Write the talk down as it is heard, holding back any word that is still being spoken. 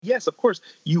Yes, of course,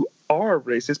 you are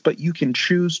racist, but you can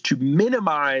choose to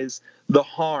minimize the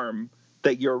harm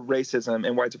that your racism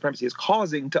and white supremacy is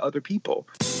causing to other people.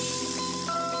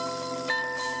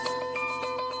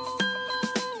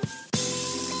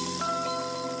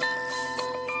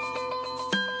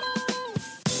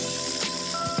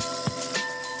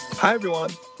 Hi,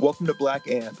 everyone. Welcome to Black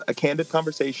And, a candid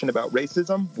conversation about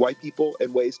racism, white people,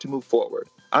 and ways to move forward.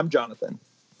 I'm Jonathan.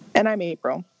 And I'm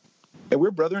April. And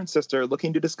we're brother and sister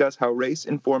looking to discuss how race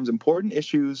informs important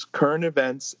issues, current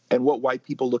events, and what white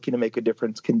people looking to make a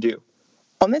difference can do.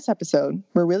 On this episode,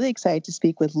 we're really excited to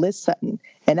speak with Liz Sutton,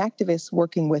 an activist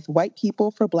working with White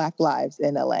People for Black Lives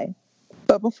in LA.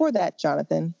 But before that,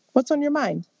 Jonathan, what's on your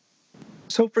mind?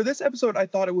 So for this episode, I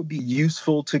thought it would be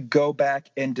useful to go back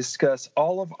and discuss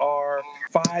all of our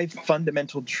 5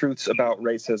 fundamental truths about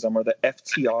racism, or the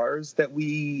FTRs that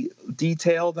we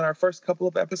detailed in our first couple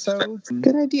of episodes.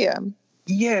 Good idea.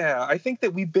 Yeah, I think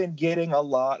that we've been getting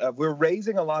we're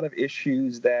raising a lot of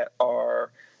issues that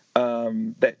are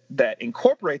that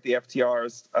incorporate the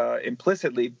FTRs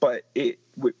implicitly, but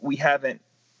we haven't.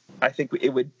 I think it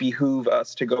would behoove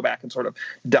us to go back and sort of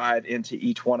dive into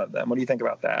each one of them. What do you think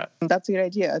about that? That's a good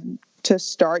idea. To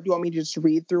start, do you want me to just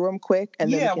read through them quick? And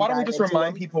yeah, why don't we just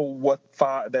remind people what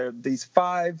these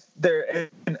five?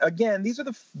 And again, these are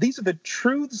the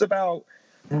truths about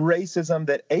racism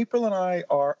that April and I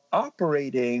are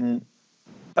operating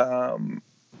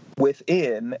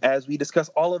within as we discuss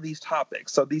all of these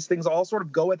topics. So these things all sort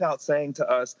of go without saying to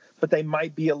us, but they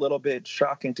might be a little bit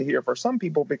shocking to hear for some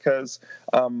people because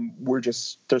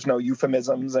there's no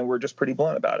euphemisms and we're just pretty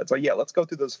blunt about it. So yeah, let's go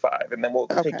through those 5 and then we'll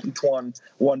take each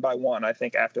one by one, I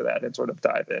think, after that, and sort of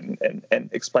dive in and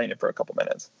explain it for a couple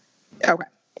minutes. Okay,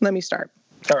 let me start.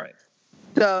 All right.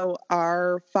 So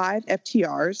our 5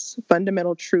 FTRs,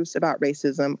 fundamental truths about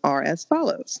racism, are as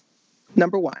follows.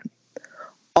 Number 1.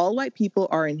 All white people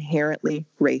are inherently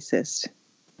racist.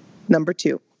 Number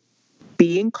 2,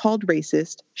 being called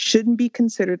racist shouldn't be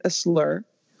considered a slur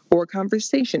or a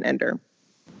conversation ender.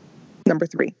 Number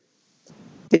 3,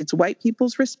 it's white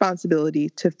people's responsibility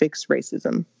to fix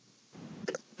racism.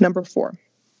 Number 4,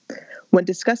 when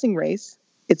discussing race,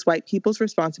 it's white people's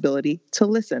responsibility to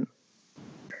listen.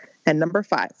 And number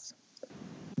 5,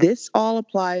 this all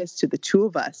applies to the two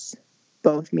of us,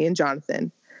 both me and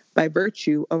Jonathan, by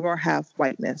virtue of our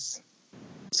half-whiteness.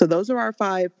 So those are our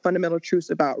 5 fundamental truths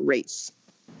about race.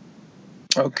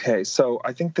 Okay, so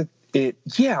I think that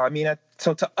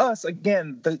so to us,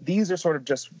 again, these are sort of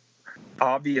just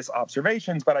obvious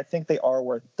observations, but I think they are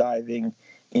worth diving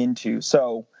into.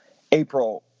 So,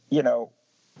 April,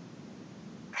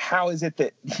 how is it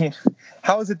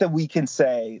that we can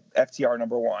say FTR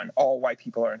number 1, all white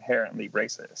people are inherently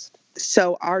racist?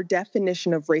 So our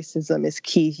definition of racism is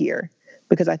key here,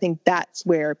 because I think that's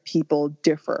where people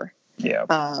differ. Yeah.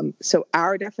 So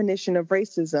our definition of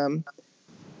racism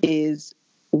is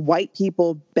white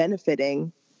people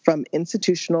benefiting from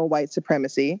institutional white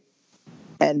supremacy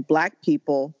and black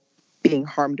people being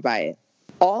harmed by it.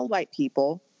 All white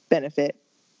people benefit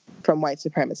from white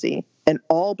supremacy and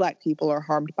all black people are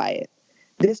harmed by it.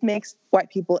 This makes white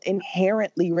people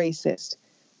inherently racist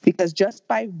because just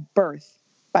by birth,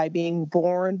 by being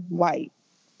born white,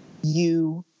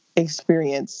 you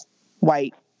experience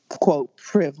white, quote,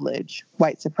 privilege,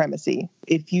 white supremacy.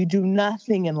 If you do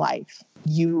nothing in life,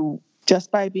 you,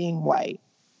 just by being white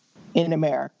in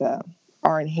America,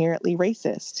 are inherently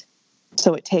racist.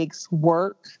 So it takes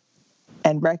work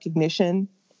and recognition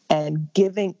and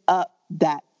giving up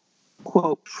that,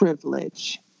 quote,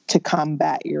 privilege to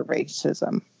combat your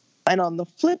racism. And on the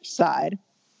flip side,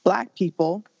 black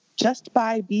people, just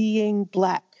by being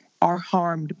black, are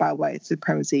harmed by white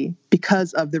supremacy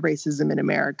because of the racism in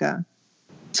America.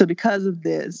 So because of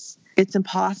this, it's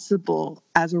impossible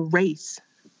as a race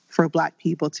for black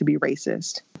people to be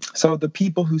racist. So the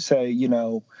people who say,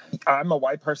 I'm a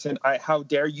white person, how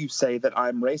dare you say that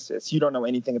I'm racist? You don't know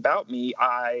anything about me.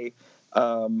 I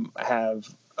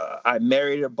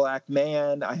married a black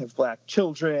man. I have black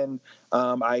children.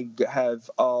 I have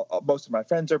most of my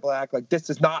friends are black. Like, this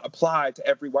does not apply to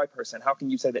every white person. How can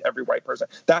you say that every white person?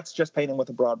 That's just painting with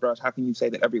a broad brush. How can you say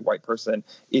that every white person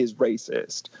is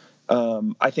racist?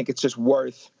 I think it's just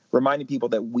worth reminding people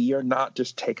that we are not,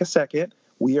 just take a second,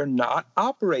 we are not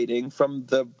operating from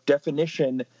the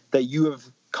definition that you have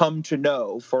come to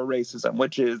know for racism,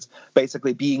 which is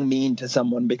basically being mean to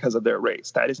someone because of their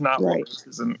race. That is not what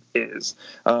racism is.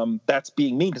 That's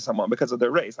being mean to someone because of their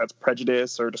race. That's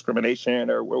prejudice or discrimination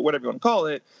or whatever you want to call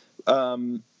it.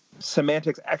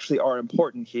 Semantics actually are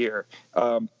important here.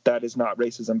 That is not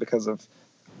racism, because of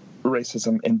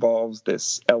racism involves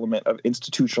this element of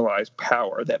institutionalized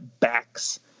power that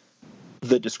backs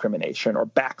the discrimination or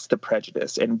backs the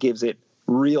prejudice and gives it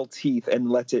real teeth and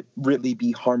lets it really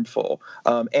be harmful,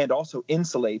 and also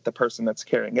insulate the person that's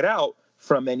carrying it out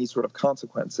from any sort of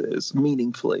consequences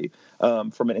meaningfully,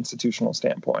 from an institutional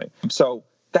standpoint. So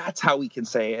that's how we can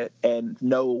say it and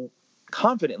know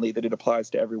confidently that it applies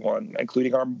to everyone,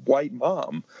 including our white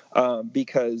mom,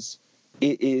 because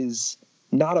it is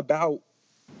not about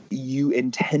you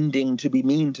intending to be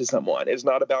mean to someone. It's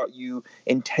not about you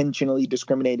intentionally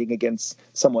discriminating against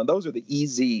someone. Those are the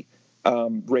easy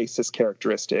racist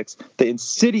characteristics. The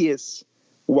insidious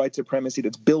white supremacy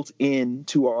that's built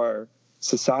into our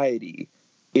society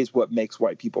is what makes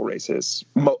white people racist,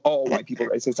 all white people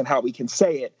racist, and how we can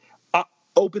say it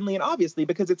openly and obviously,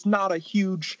 because it's not a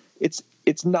huge, it's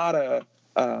not a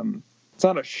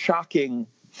shocking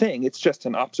thing. It's just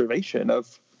an observation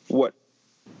of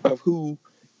who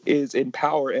is in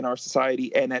power in our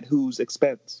society and at whose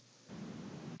expense.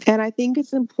 And I think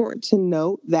it's important to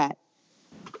note that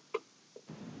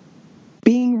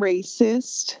being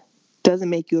racist doesn't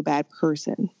make you a bad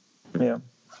person. Yeah.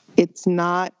 It's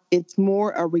not, it's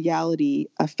more a reality,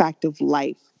 a fact of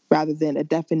life, rather than a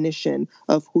definition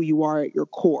of who you are at your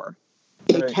core.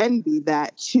 It Right. can be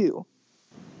that too.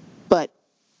 But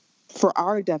for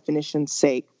our definition's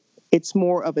sake, it's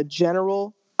more of a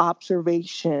general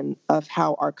observation of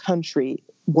how our country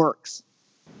works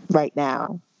right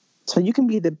now. So you can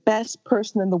be the best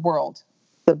person in the world,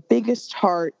 the biggest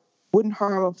heart, wouldn't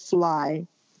harm a fly,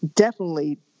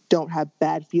 definitely don't have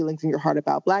bad feelings in your heart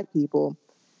about Black people.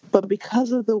 But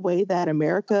because of the way that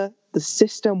America, the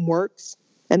system works,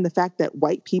 and the fact that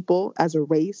white people as a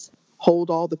race hold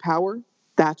all the power,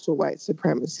 that's what white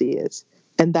supremacy is.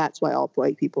 And that's why all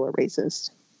white people are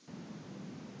racist.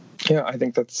 Yeah, I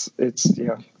think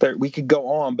we could go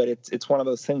on, but it's one of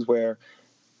those things where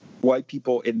white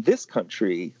people in this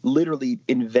country literally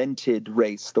invented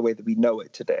race the way that we know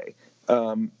it today.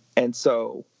 And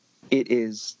so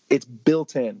it's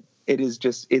built in.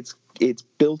 It's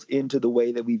built into the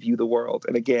way that we view the world.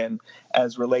 And again,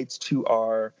 as relates to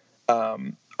our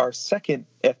second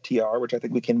FTR, which I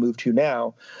think we can move to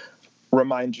now,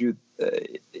 remind you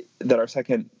that our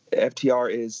second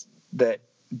FTR is that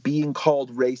being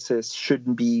called racist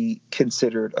shouldn't be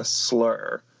considered a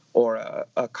slur or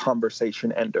a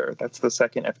conversation ender. That's the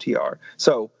second FTR.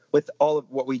 So with all of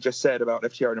what we just said about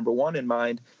FTR number one in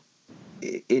mind,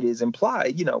 it is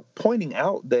implied, pointing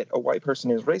out that a white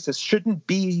person is racist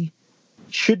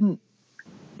shouldn't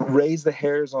raise the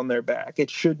hairs on their back. It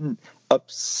shouldn't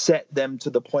upset them to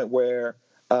the point where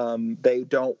they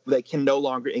can no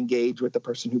longer engage with the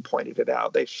person who pointed it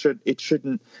out. It shouldn't.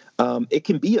 It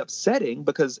can be upsetting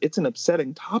because it's an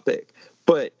upsetting topic,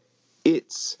 but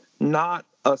it's not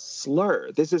a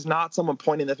slur. This is not someone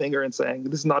pointing the finger and saying,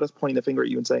 this is not us pointing the finger at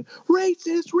you and saying,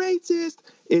 racist.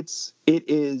 It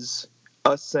is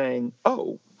us saying,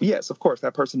 oh, yes, of course,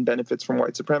 that person benefits from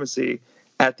white supremacy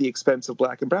at the expense of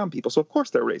Black and brown people. So of course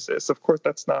they're racist. Of course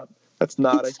that's not it's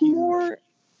a huge... more,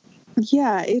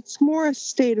 yeah, it's more a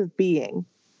state of being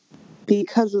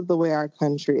because of the way our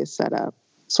country is set up.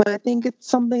 So I think it's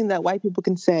something that white people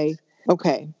can say,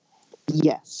 okay,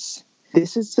 yes,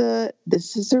 this is the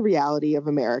reality of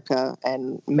America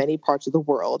and many parts of the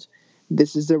world.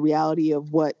 This is the reality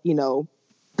of what,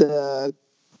 the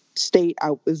state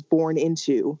I was born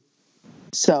into.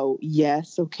 So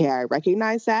yes, okay, I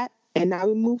recognize that. And now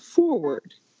we move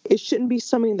forward. It shouldn't be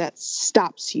something that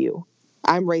stops you.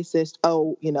 I'm racist.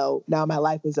 Oh, now my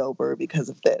life is over because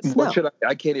of this. What should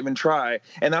I can't even try.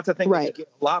 And that's the thing that you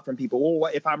get a lot from people.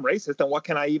 Well, if I'm racist, then what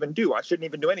can I even do? I shouldn't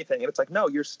even do anything. And it's like, no,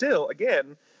 you're still,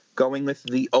 again, going with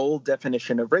the old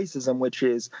definition of racism, which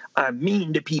is I'm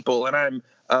mean to people and I'm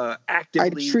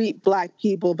actively... I treat Black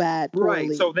people bad. Poorly.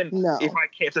 Right. So then no.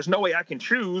 if there's no way I can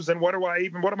choose, then what am I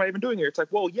even doing here? It's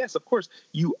like, well, yes, of course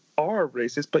you are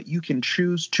racist, but you can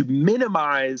choose to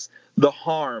minimize the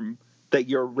harm that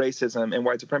your racism and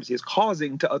white supremacy is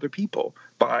causing to other people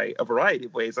by a variety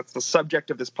of ways. That's the subject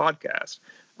of this podcast.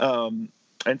 And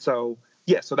so,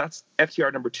 so that's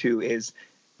FTR number 2 is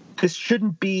this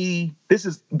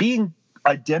is being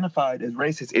identified as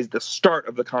racist is the start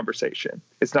of the conversation.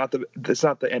 It's not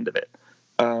the end of it.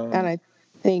 And I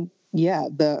think,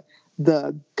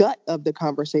 the gut of the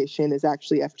conversation is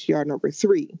actually FTR number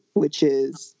 3, which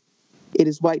is it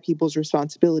is white people's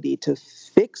responsibility to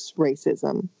fix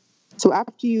racism. So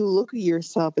after you look at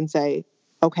yourself and say,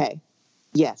 okay,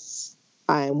 yes,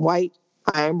 I am white,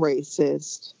 I am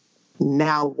racist,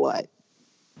 now what?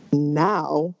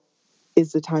 Now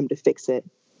is the time to fix it.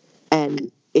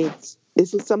 And this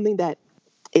is something that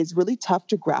is really tough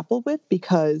to grapple with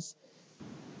because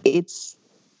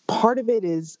part of it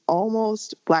is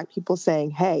almost Black people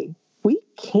saying, hey, we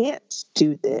can't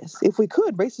do this. If we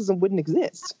could, racism wouldn't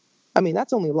exist. I mean,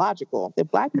 that's only logical.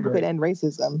 If Black people could end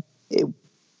racism,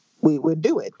 we would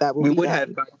do it. That would we be would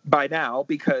done. have by now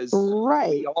because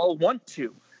Right. we all want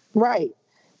to. Right.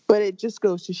 But it just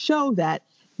goes to show that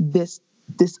the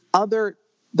other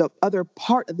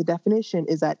part of the definition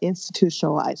is that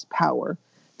institutionalized power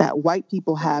that white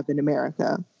people have in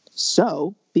America.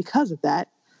 So, because of that,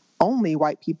 only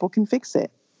white people can fix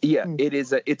it. Yeah,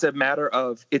 it's a matter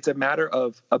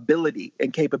of ability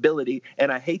and capability.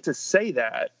 And I hate to say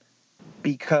that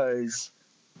because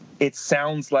it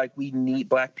sounds like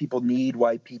Black people need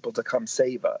white people to come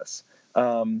save us.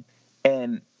 And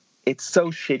it's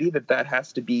so shitty that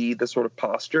has to be the sort of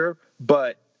posture,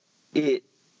 but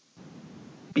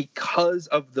because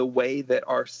of the way that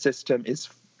our system is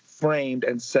framed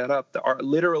and set up, our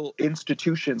literal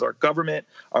institutions, our government,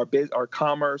 our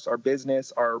commerce, our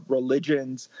business, our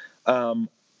religions, are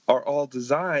all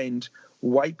designed.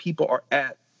 White people are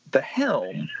at the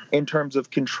helm in terms of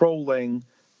controlling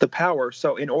the power.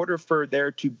 So in order for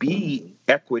there to be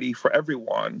equity for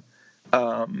everyone,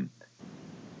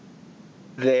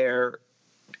 there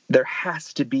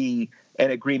has to be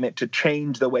an agreement to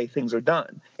change the way things are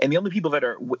done. And the only people that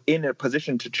are in a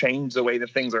position to change the way that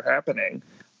things are happening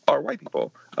are white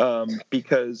people.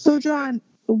 Because so, John,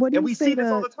 what do you we say see this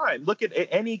all the time. Look at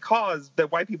any cause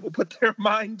that white people put their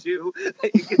mind to,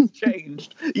 it gets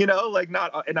changed. Like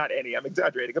not any. I'm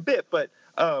exaggerating a bit, but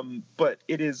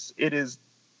it is.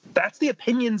 That's the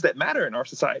opinions that matter in our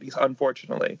societies,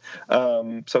 unfortunately.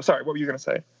 So sorry, what were you going to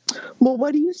say? Well,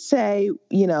 what do you say?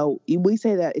 We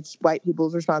say that it's white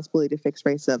people's responsibility to fix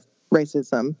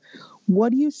racism. What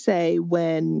do you say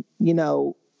when,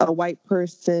 a white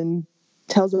person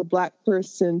tells a Black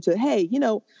person to, hey, you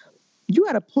got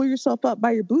to pull yourself up by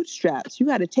your bootstraps. You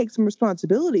got to take some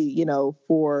responsibility,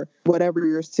 for whatever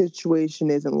your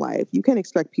situation is in life. You can't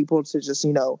expect people to just,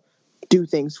 do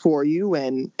things for you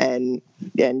and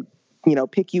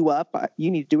pick you up.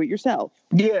 You need to do it yourself.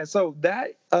 Yeah, so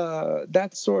that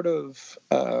sort of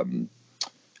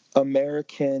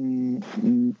American,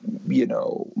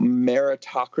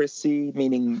 meritocracy,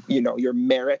 meaning, your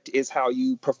merit is how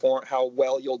you perform, how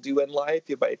well you'll do in life.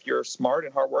 But if you're smart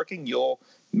and hardworking, you'll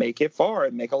make it far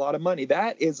and make a lot of money.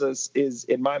 That is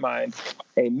in my mind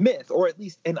a myth, or at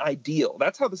least an ideal.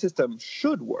 That's how the system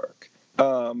should work.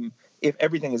 If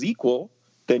everything is equal,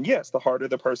 then yes, the harder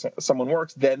someone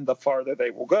works, then the farther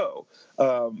they will go.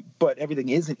 But everything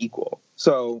isn't equal.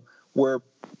 So we're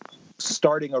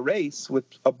starting a race with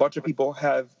a bunch of people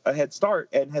have a head start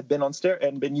and have been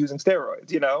been using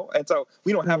steroids, and so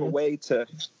we don't have a way to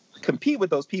compete with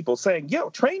those people saying,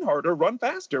 train harder, run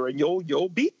faster, and you'll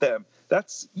beat them.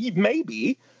 That's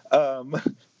maybe,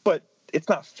 but it's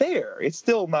not fair. It's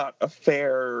still not a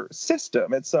fair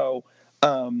system. And so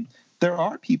there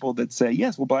are people that say,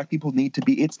 yes, well, Black people need to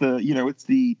be, it's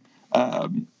the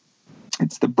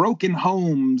broken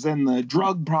homes and the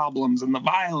drug problems and the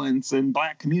violence in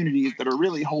Black communities that are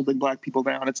really holding Black people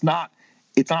down. It's not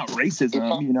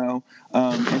racism,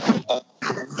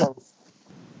 and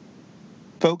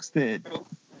folks that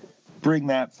bring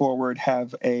that forward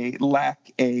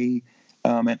lack an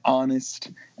honest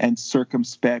and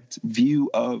circumspect view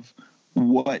of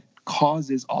what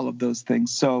causes all of those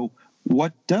things. So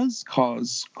what does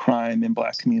cause crime in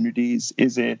Black communities?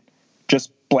 Is it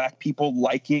just Black people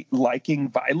liking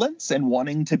violence and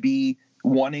wanting to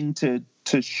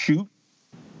shoot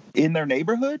in their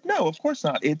neighborhood? No, of course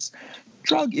not. It's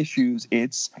drug issues,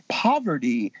 it's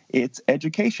poverty, it's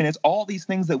education, it's all these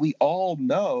things that we all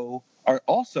know are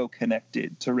also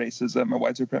connected to racism and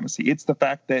white supremacy. It's the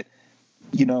fact that,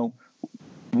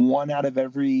 1 out of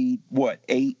every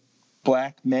 8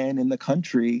 Black men in the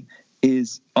country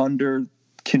is under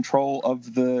control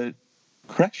of the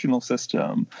correctional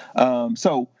system.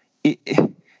 So it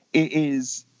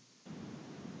is.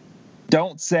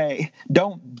 Don't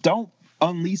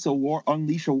unleash a war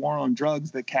on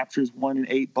drugs that captures 1 in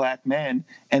 8 Black men,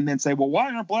 and then say, well,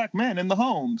 why aren't Black men in the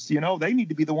homes? They need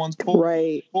to be the ones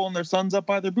pulling their sons up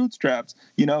by their bootstraps.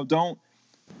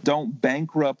 Don't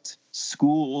bankrupt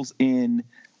schools in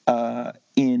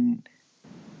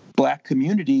Black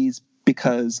communities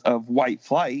because of white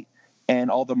flight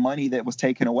and all the money that was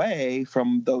taken away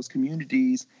from those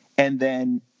communities, and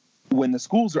then when the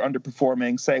schools are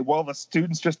underperforming, say, well, the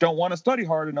students just don't want to study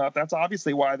hard enough. That's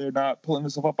obviously why they're not pulling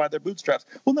themselves up by their bootstraps.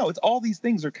 Well, no, it's all these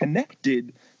things are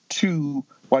connected to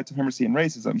white supremacy and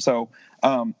racism. So,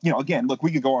 again, look,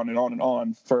 we could go on and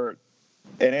on for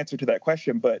an answer to that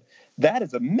question, but that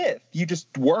is a myth. You just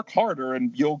work harder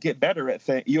and you'll get better at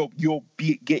things. You'll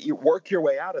work your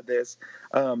way out of this.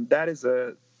 That is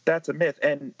that's a myth.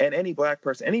 And any black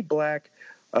person, any black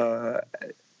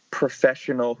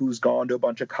professional who's gone to a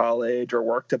bunch of college or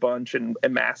worked a bunch and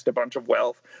amassed a bunch of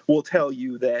wealth will tell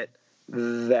you that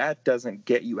that doesn't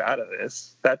get you out of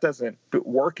this. That doesn't,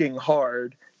 working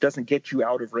hard doesn't get you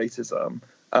out of racism.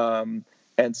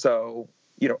 And so,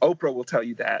 Oprah will tell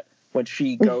you that when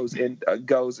she goes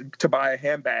to buy a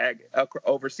handbag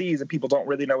overseas and people don't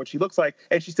really know what she looks like,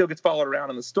 and she still gets followed around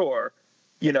in the store,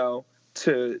 it's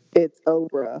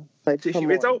Oprah. It's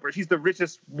Oprah. She's the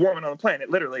richest woman on the planet,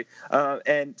 literally.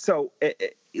 And so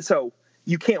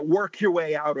you can't work your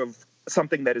way out of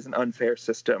something that is an unfair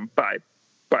system by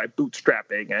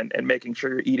bootstrapping and making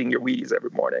sure you're eating your Wheaties every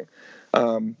morning.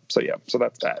 So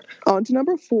that's that. On to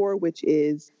number 4, which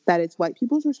is that it's white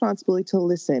people's responsibility to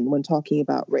listen when talking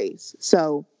about race.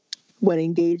 So when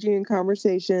engaging in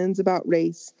conversations about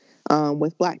race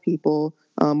with black people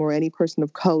or any person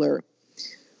of color,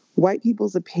 white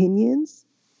people's opinions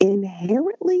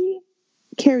inherently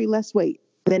carry less weight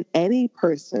than any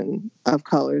person of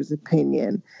color's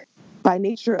opinion. By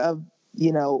nature of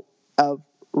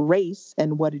race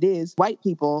and what it is, white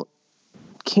people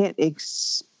can't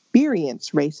experience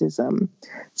racism.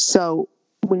 So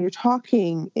when you're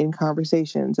talking in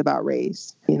conversations about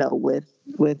race, with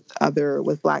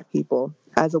black people,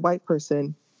 as a white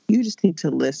person, you just need to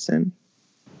listen.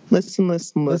 Listen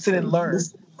and learn.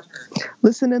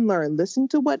 Listen and learn. Listen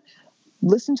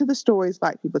to the stories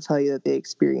black people tell you that they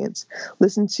experience.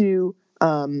 Listen to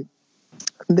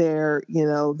their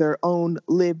own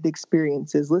lived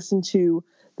experiences. Listen to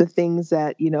the things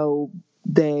that,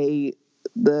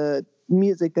 the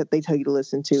music that they tell you to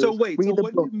listen to. So wait,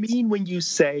 what do you mean when you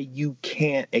say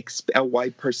a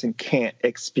white person can't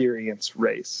experience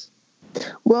race?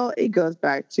 Well, it goes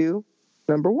back to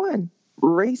number 1.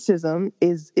 Racism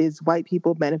is white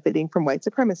people benefiting from white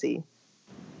supremacy.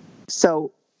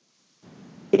 So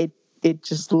it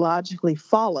just logically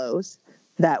follows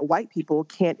that white people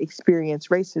can't experience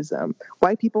racism.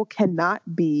 White people cannot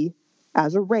be,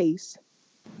 as a race,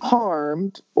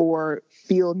 harmed or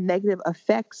feel negative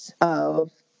effects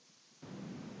of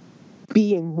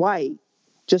being white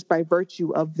just by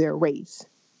virtue of their race.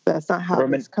 That's not how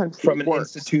this country from an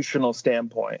works. Institutional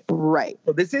standpoint. Right.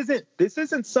 So this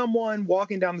isn't someone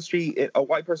walking down the street, a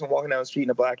white person walking down the street in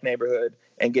a black neighborhood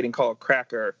and getting called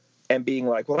cracker and being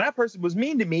like, well, that person was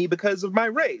mean to me because of my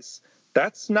race.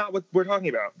 That's not what we're talking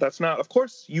about. That's not, of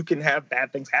course you can have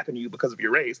bad things happen to you because of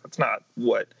your race. That's not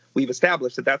what we've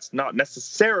established, that's not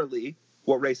necessarily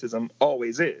what racism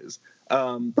always is.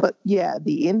 But yeah,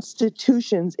 the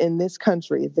institutions in this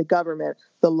country, the government,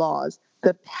 the laws,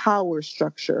 the power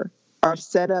structure are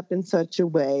set up in such a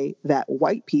way that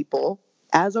white people,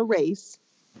 as a race,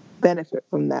 benefit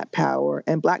from that power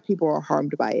and black people are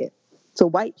harmed by it. So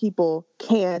white people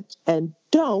can't and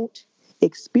don't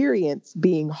experience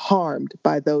being harmed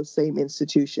by those same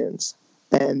institutions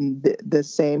and the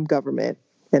same government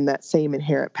and that same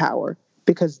inherent power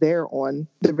because they're on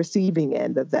the receiving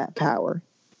end of that power.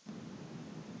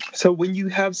 So when you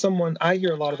have someone, I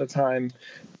hear a lot of the time,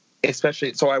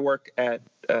 especially, so I work at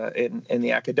in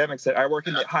the academic setting, I work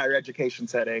in the higher education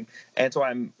setting, and so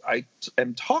I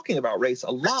am talking about race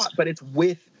a lot, but it's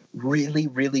with really,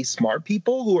 really smart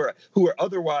people who are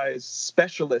otherwise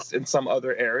specialists in some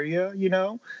other area,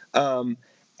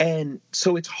 and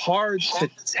so it's hard to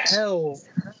tell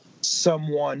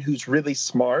someone who's really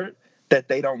smart that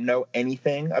they don't know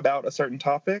anything about a certain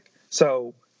topic.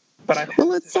 So, but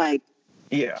it's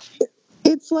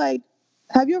like,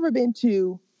 have you ever been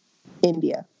to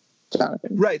India,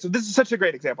 Jonathan? Right. So this is such a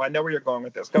great example. I know where you're going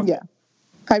with this. Go ahead. Yeah.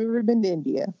 Have you ever been to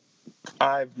India?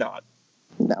 I've not.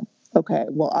 No. Okay.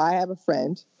 Well, I have a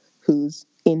friend who's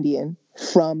Indian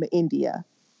from India.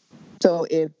 So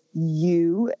if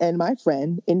you and my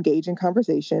friend engage in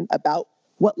conversation about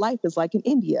what life is like in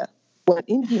India, what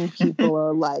Indian people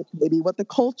are like, maybe what the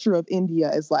culture of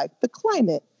India is like, the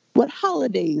climate, what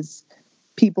holidays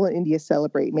people in India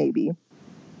celebrate, maybe.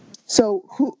 So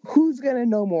who's going to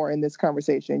know more in this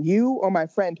conversation, you or my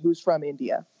friend who's from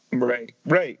India? Right.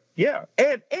 Yeah.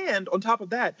 And on top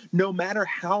of that, no matter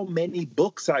how many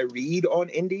books I read on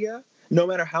India, no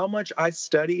matter how much I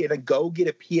study and I go get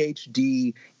a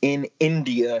PhD in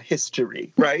India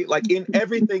history, right? Like in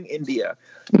everything India,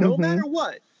 no matter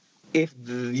what, if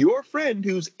your friend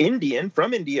who's Indian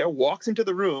from India walks into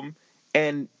the room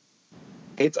and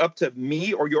it's up to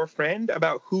me or your friend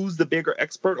about who's the bigger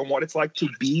expert on what it's like to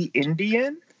be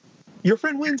Indian, your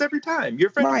friend wins every time. Your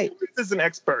friend is an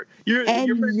expert. Your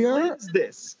friend lives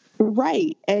this.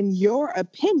 Right. And your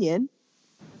opinion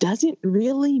doesn't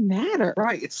really matter.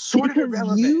 Right. It's sort of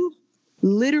irrelevant. You've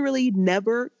literally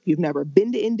you've never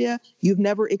been to India. You've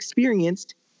never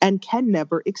experienced and can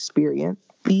never experience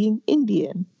being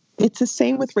Indian. It's the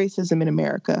same with racism in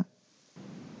America.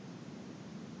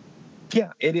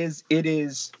 Yeah, it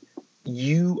is.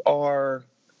 You are.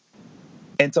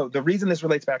 And so the reason this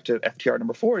relates back to FTR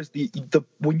number 4 is the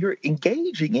when you're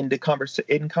engaging into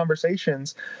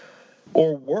conversations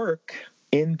or work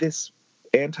in this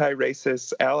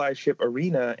anti-racist allyship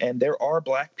arena, and there are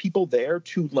Black people there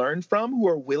to learn from who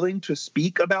are willing to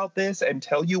speak about this and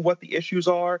tell you what the issues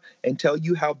are and tell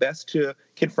you how best to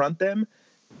confront them,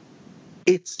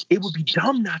 it would be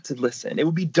dumb not to listen. It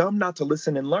would be dumb not to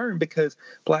listen and learn, because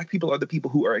Black people are the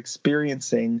people who are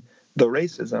experiencing the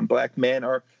racism. Black men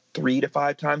are 3 to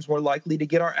 5 times more likely to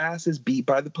get our asses beat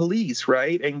by the police,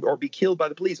 right? Or be killed by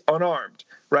the police unarmed,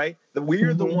 right?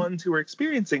 We're the ones who are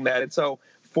experiencing that. And so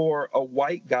for a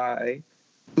white guy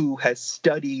who has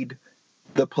studied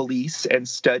the police and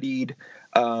studied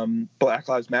Black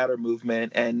Lives Matter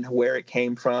movement and where it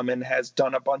came from, and has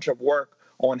done a bunch of work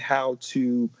on how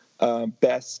to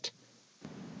best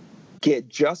get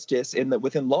justice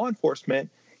within law enforcement,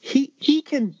 he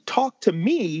can talk to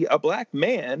me, a Black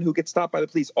man who gets stopped by the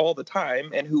police all the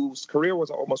time and whose career was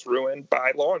almost ruined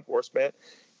by law enforcement.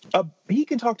 He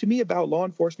can talk to me about law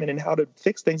enforcement and how to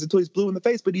fix things until he's blue in the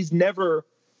face, but he's never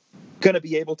going to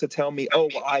be able to tell me, oh,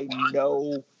 I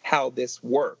know how this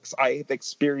works. I have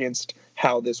experienced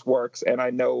how this works, and I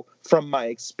know from my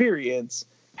experience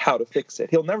how to fix it.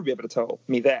 He'll never be able to tell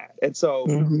me that. And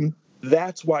so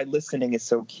that's why listening is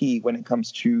so key when it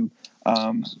comes to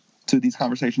these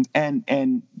conversations.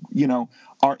 And you know,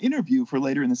 our interview for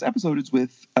later in this episode is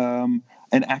with an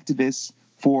activist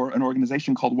for an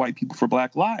organization called White People for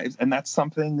Black Lives. And that's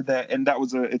something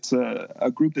it's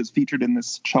a group that's featured in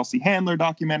this Chelsea Handler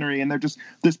documentary. And they're just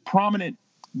this prominent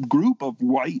group of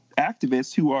white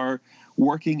activists who are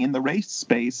working in the race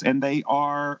space. And they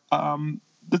are,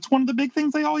 that's one of the big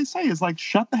things they always say is like,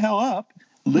 shut the hell up,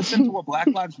 listen to what Black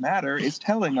Lives Matter is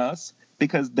telling us,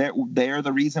 because they're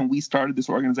the reason we started this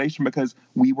organization, because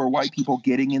we were white people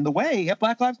getting in the way at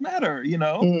Black Lives Matter, you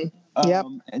know? Yep.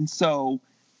 And so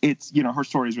it's, you know, her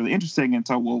story is really interesting. And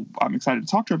so I'm excited to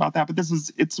talk to her about that. But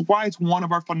it's why it's one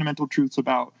of our fundamental truths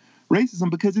about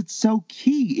racism, because it's so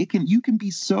key. You can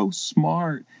be so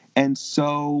smart and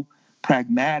so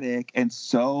pragmatic and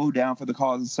so down for the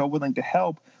cause and so willing to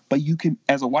help, but you can,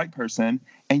 as a white person,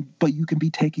 but you can be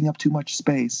taking up too much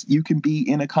space. You can be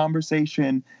in a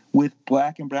conversation with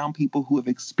Black and brown people who have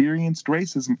experienced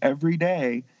racism every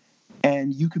day,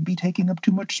 and you could be taking up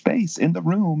too much space in the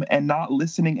room and not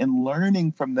listening and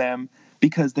learning from them,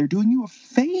 because they're doing you a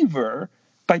favor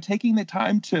by taking the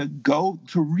time to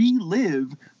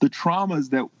relive the traumas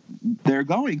that they're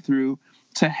going through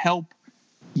to help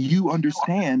you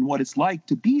understand what it's like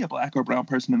to be a Black or brown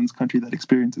person in this country that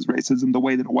experiences racism the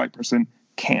way that a white person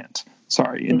can't.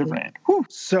 Sorry, end of rant. Whew.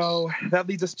 So that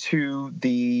leads us to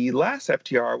the last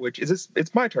FTR, which is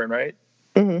it's my turn, right?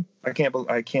 I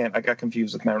got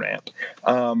confused with my rant.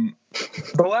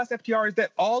 The last FTR is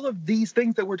that all of these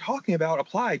things that we're talking about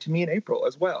apply to me and April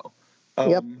as well.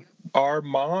 Yep. Our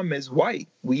mom is white.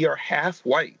 We are half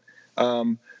white.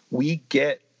 We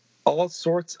get all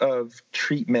sorts of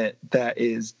treatment that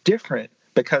is different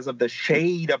because of the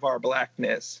shade of our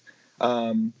Blackness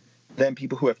than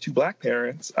people who have 2 Black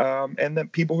parents, and then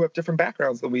people who have different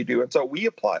backgrounds than we do. And so we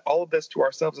apply all of this to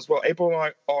ourselves as well. April and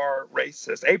I are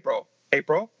racist. April?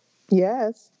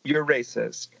 Yes. You're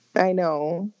racist. I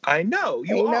know.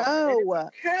 You are. And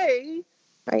it's okay.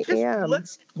 I am.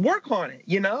 Let's work on it,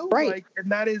 you know? Right.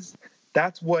 And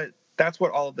that's what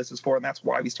all of this is for, and that's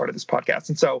why we started this podcast.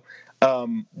 And so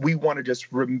we want to just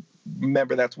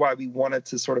remember that's why we wanted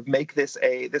to sort of make this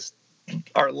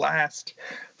our last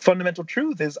fundamental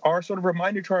truth is our sort of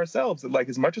reminder to ourselves that, like,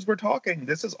 as much as we're talking,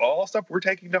 this is all stuff we're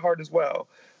taking to heart as well.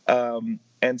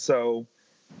 And so,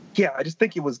 yeah, I just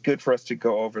think it was good for us to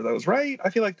go over those, right? I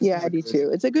feel like I do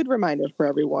too. It's a good reminder for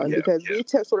everyone, because we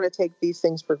sort of take these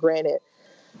things for granted.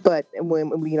 But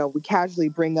when we casually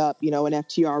bring up, an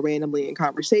FTR randomly in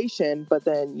conversation, but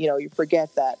then, you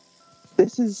forget that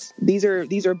these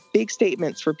are big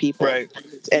statements for people. Right.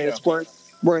 And it's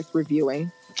worth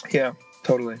reviewing. Yeah,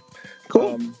 totally.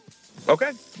 Cool.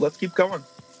 Okay, let's keep going.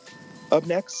 Up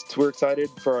next, we're excited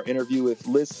for our interview with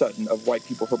Liz Sutton of White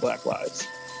People for Black Lives.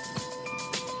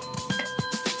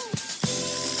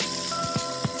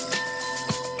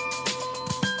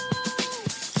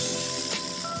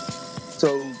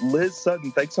 So, Liz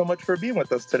Sutton, thanks so much for being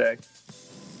with us today.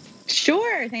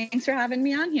 Sure. Thanks for having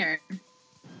me on here.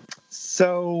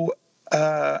 So,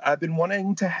 I've been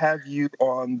wanting to have you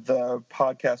on the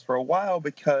podcast for a while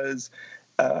because,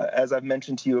 as I've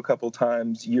mentioned to you a couple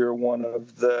times, you're one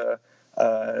of the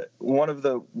one of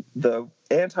the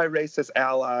anti-racist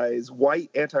allies, white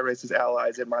anti-racist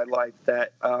allies in my life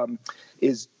that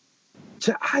is.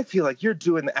 I feel like you're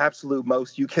doing the absolute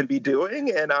most you can be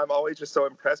doing, and I'm always just so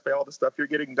impressed by all the stuff you're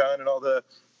getting done and all the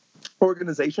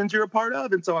organizations you're a part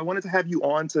of. And so I wanted to have you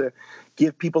on to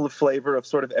give people a flavor of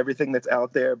sort of everything that's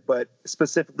out there, but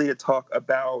specifically to talk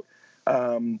about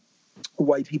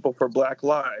White People for Black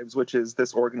Lives, which is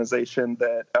this organization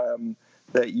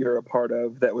that you're a part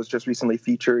of that was just recently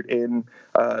featured in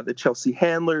the Chelsea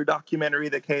Handler documentary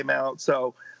that came out.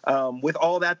 So with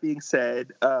all that being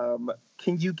said,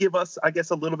 can you give us, I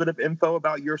guess, a little bit of info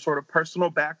about your sort of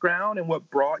personal background and what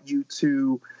brought you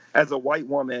to, as a white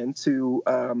woman, to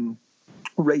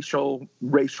racial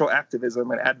activism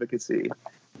and advocacy?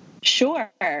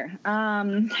 Sure.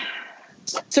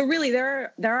 So really,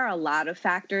 there are a lot of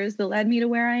factors that led me to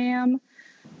where I am.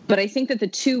 But I think that the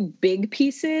two big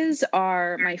pieces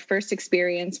are my first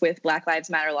experience with Black Lives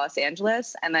Matter Los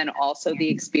Angeles, and then also the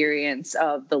experience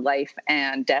of the life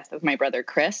and death of my brother,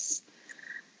 Chris.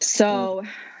 So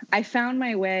I found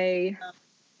my way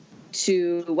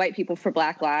to White People for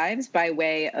Black Lives by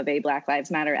way of a Black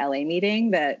Lives Matter LA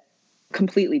meeting that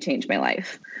completely changed my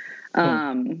life.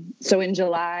 So in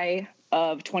July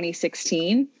of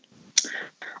 2016,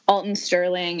 Alton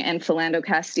Sterling and Philando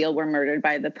Castile were murdered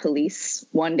by the police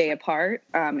one day apart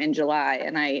in July.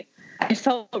 And I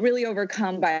felt really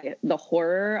overcome by the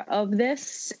horror of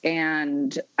this.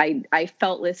 And I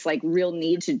felt this like real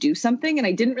need to do something. And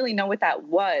I didn't really know what that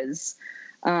was.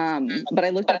 But I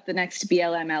looked up the next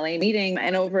BLM LA meeting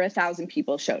and over 1,000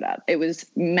 people showed up. It was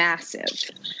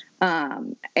massive.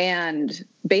 And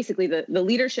basically the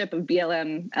leadership of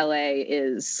BLM LA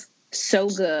is so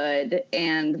good,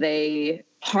 and they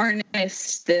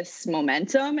harnessed this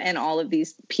momentum and all of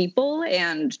these people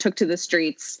and took to the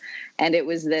streets, and it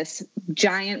was this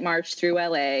giant march through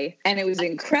LA, and it was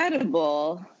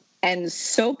incredible and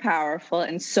so powerful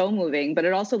and so moving, but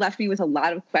it also left me with a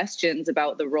lot of questions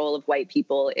about the role of white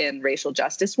people in racial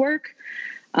justice work.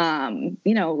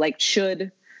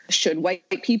 Like should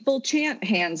white people chant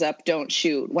 "hands up, don't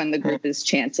shoot" when the group is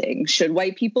chanting? Should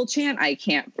white people chant "I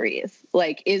can't breathe"?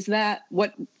 Like, is that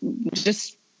what,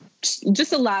 just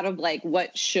a lot of like,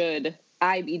 what should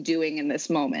I be doing in this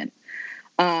moment?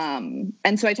 And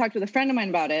so I talked with a friend of mine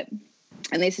about it,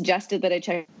 and they suggested that I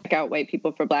check out White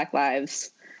People for Black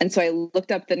Lives. And so I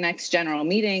looked up the next general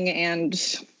meeting and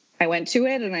I went to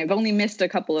it, and I've only missed a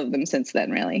couple of them since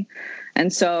then, really.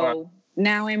 And so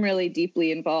now I'm really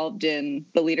deeply involved in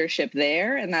the leadership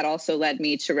there. And that also led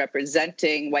me to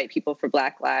representing White People for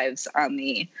Black Lives on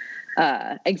the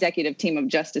executive team of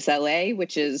Justice LA,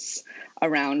 which is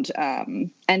around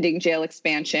ending jail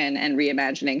expansion and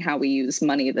reimagining how we use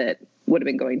money that would have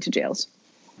been going to jails.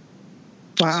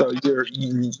 Wow.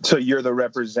 So you're the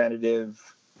representative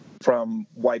from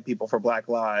White People for Black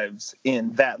Lives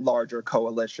in that larger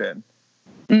coalition.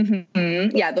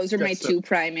 Mm-hmm. Yeah, those are my two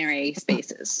primary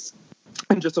spaces.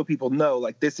 And just so people know,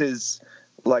 like, this is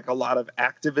like a lot of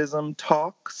activism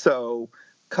talk. So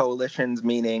coalitions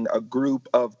meaning a group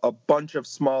of a bunch of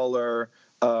smaller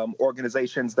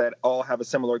organizations that all have a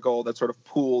similar goal, that sort of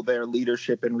pool their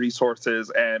leadership and resources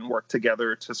and work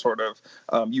together to sort of,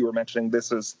 you were mentioning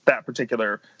that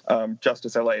particular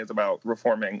Justice LA is about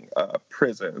reforming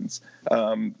prisons.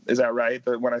 Is that right?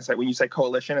 When you say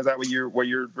coalition, is that what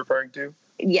you're referring to?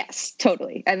 Yes,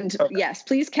 totally. And okay. Yes,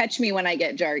 please catch me when I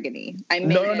get jargony.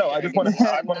 No. I want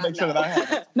to make sure that I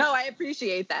have it. No, I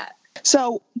appreciate that.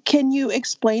 So can you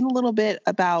explain a little bit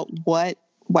about what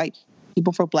White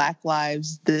People for Black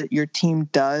Lives your team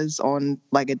does on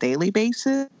like a daily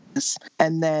basis?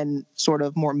 And then sort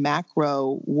of more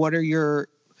macro, what are your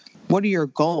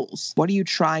goals? What are you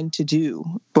trying to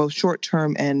do, both short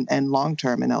term and long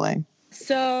term in LA?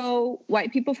 So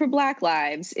White People for Black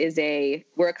Lives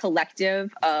we're a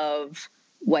collective of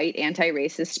white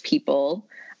anti-racist people.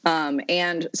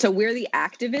 And so we're the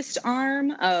activist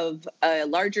arm of a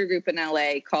larger group in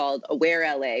LA called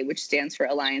Aware LA, which stands for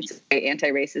Alliance of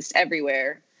Anti-Racist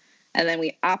Everywhere. And then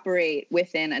we operate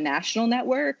within a national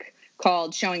network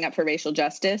called Showing Up for Racial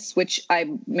Justice, which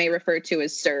I may refer to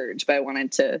as SURGE, but I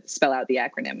wanted to spell out the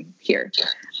acronym here.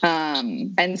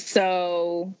 And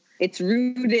so it's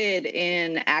rooted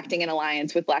in acting in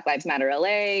alliance with Black Lives Matter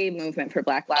LA, Movement for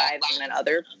Black Lives, and then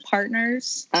other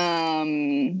partners.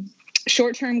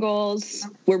 Short-term goals,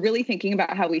 we're really thinking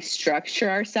about how we structure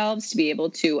ourselves to be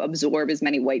able to absorb as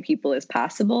many white people as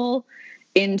possible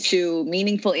into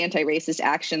meaningful anti-racist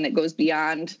action that goes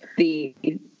beyond the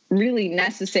really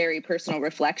necessary personal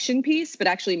reflection piece, but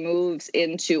actually moves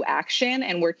into action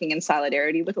and working in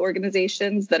solidarity with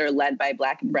organizations that are led by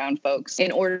Black and Brown folks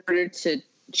in order to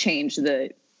change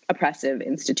the oppressive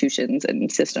institutions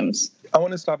and systems. I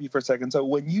want to stop you for a second. So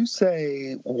when you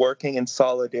say working in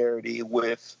solidarity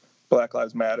with Black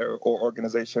Lives Matter or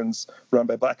organizations run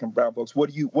by Black and brown folks, what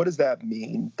does that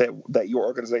mean that your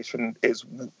organization is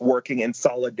working in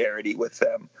solidarity with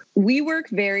them? We work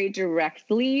very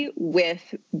directly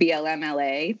with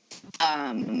BLMLA.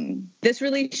 This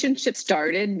relationship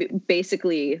started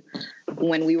basically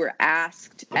when we were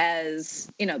asked, as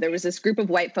there was this group of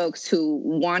white folks who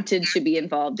wanted to be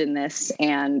involved in this,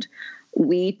 and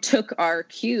we took our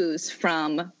cues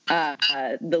from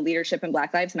the leadership in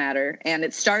Black Lives Matter. And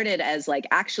it started as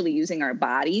actually using our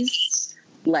bodies.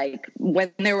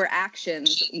 When there were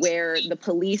actions where the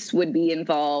police would be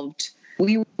involved,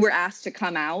 we were asked to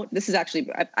come out. This is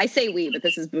actually, I say we, but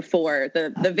this is before,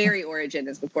 the very origin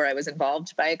is before I was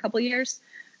involved by a couple of years.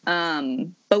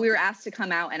 But we were asked to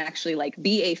come out and actually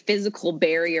be a physical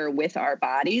barrier with our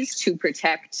bodies to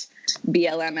protect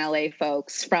BLMLA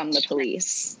folks from the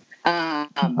police.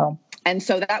 And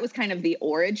so that was kind of the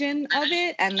origin of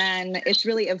it. And then it's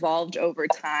really evolved over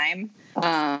time.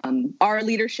 Our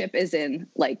leadership is in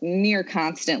near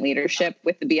constant leadership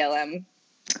with the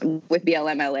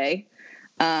BLMLA.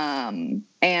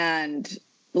 And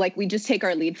we just take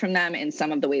our lead from them in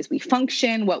some of the ways we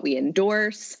function, what we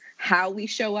endorse, how we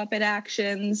show up at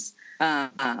actions.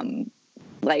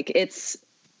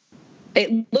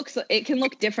 It can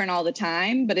look different all the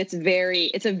time, but it's a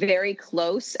very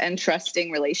close and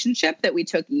trusting relationship that we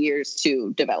took years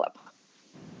to develop.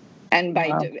 And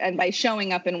by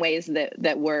showing up in ways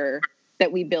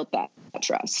that we built that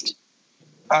trust.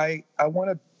 I want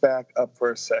to back up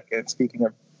for a second. Speaking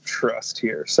of trust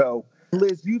here. So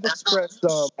Liz, you've expressed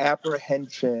some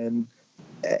apprehension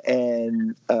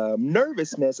and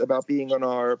nervousness about being on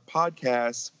our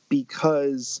podcast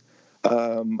because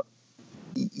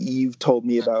you've told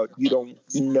me about you don't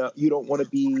want to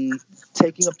be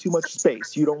taking up too much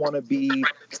space. You don't want to be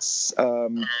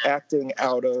acting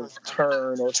out of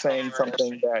turn or saying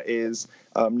something that is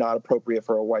not appropriate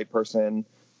for a white person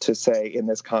to say in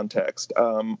this context.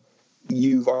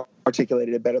 You've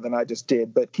articulated it better than I just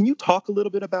did, but can you talk a little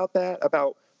bit about that,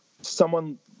 about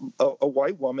someone, a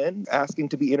white woman asking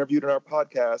to be interviewed in our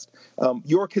podcast,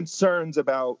 your concerns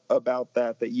about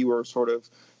that you were sort of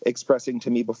expressing to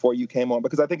me before you came on,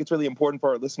 because I think it's really important for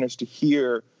our listeners to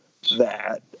hear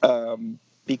that,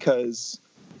 because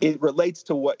it relates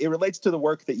to the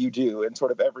work that you do and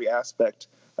sort of every aspect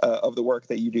of the work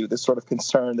that you do, this sort of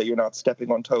concern that you're not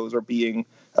stepping on toes or being,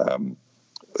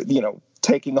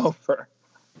 taking over.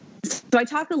 So I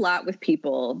talk a lot with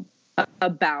people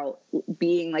about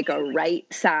being a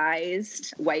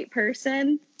right-sized white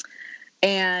person.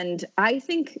 And I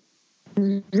think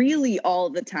really all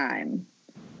the time,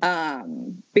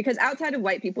 because outside of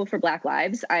white people for Black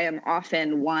Lives, I am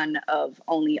often one of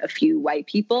only a few white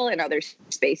people in other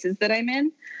spaces that I'm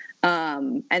in.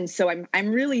 And so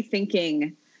I'm really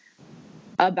thinking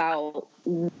about,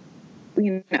 where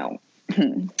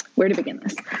to begin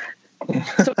this.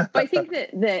 So I think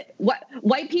that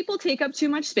white people take up too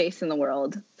much space in the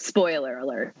world. Spoiler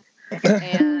alert.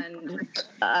 And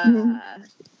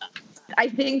I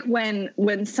think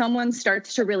when someone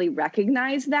starts to really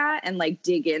recognize that and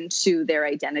dig into their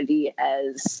identity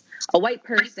as a white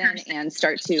person and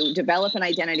start to develop an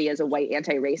identity as a white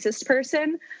anti-racist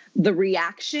person, the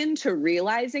reaction to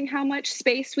realizing how much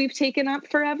space we've taken up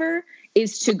forever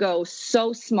is to go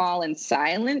so small and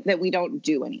silent that we don't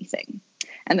do anything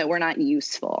and that we're not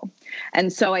useful.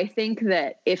 And so I think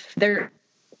that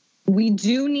we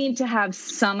do need to have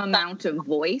some amount of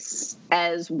voice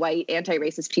as white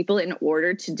anti-racist people in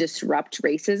order to disrupt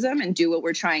racism and do what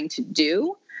we're trying to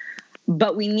do.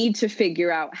 But we need to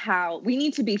figure out we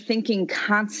need to be thinking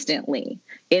constantly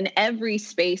in every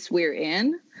space we're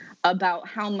in about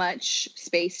how much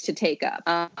space to take up,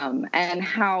 and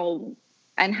how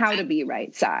to be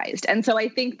right-sized. And so I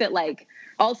think that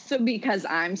also because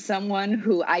I'm someone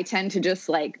who I tend to just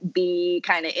be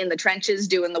kind of in the trenches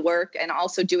doing the work and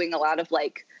also doing a lot of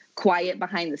quiet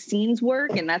behind the scenes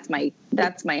work. And that's my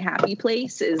happy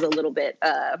place, is a little bit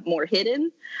more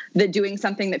hidden. That doing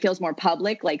something that feels more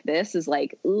public like this is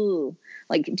ooh,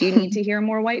 do you need to hear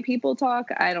more white people talk?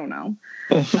 I don't know.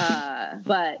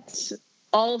 But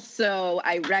also,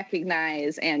 I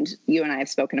recognize, and you and I have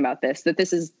spoken about this, that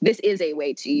this is a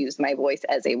way to use my voice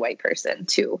as a white person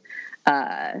to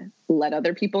let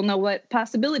other people know what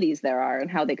possibilities there are and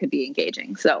how they could be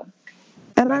engaging. So,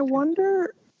 and I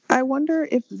wonder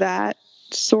if that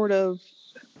sort of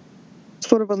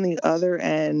on the other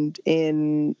end,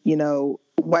 in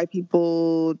white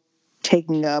people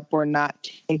taking up or not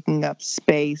taking up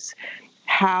space,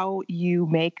 how you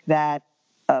make that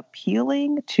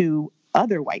appealing to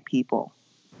other white people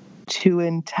to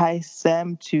entice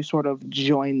them to sort of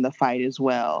join the fight as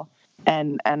well.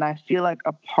 And I feel like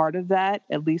a part of that,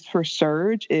 at least for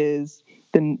Surge, is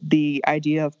the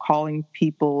idea of calling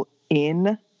people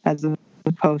in as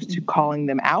opposed to calling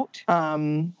them out.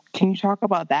 Can you talk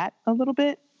about that a little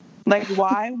bit? Like,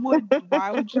 why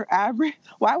would your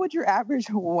average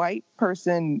white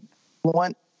person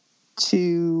want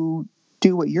to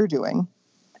do what you're doing?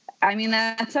 I mean,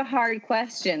 that's a hard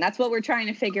question. That's what we're trying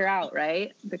to figure out,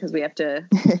 right? Because we have to,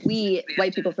 we,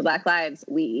 White People for Black Lives,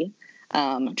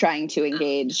 trying to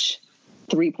engage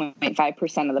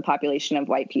 3.5% of the population of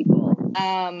white people.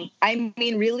 I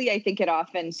mean, really, I think it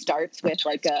often starts with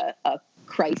like a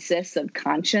crisis of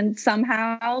conscience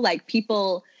somehow. Like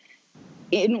people,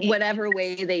 in whatever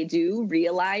way they do,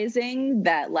 realizing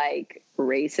that like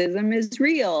racism is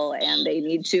real and they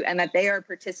need to, and that they are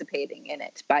participating in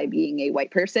it by being a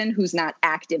white person who's not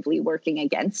actively working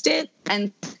against it.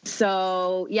 And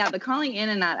so, yeah, the calling in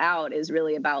and not out is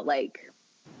really about like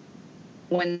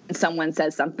when someone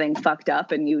says something fucked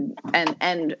up and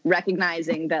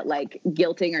recognizing that like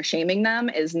guilting or shaming them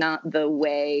is not the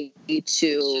way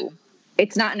to,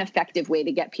 it's not an effective way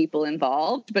to get people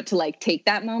involved, but to like take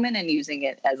that moment and using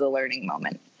it as a learning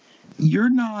moment. You're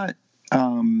not,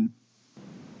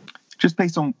 just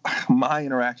based on my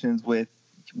interactions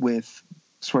with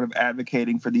sort of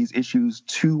advocating for these issues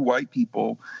to white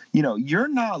people, you know, you're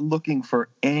not looking for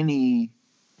any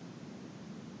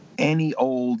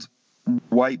old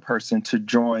white person to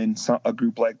join a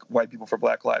group like White People for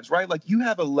Black Lives, right? Like you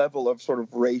have a level of sort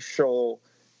of racial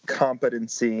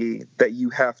competency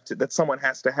that someone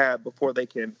has to have before they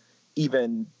can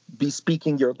even be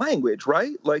speaking your language,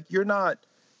 right? Like you're not,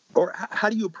 or how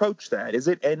do you approach that? Is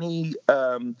it any,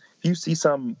 if you see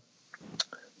some,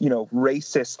 you know,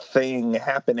 racist thing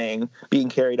happening, being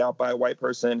carried out by a white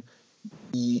person,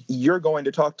 you're going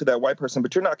to talk to that white person,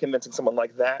 but you're not convincing someone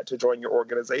like that to join your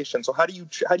organization. So how do you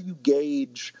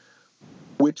gauge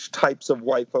which types of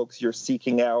white folks you're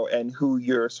seeking out and who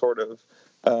you're sort of,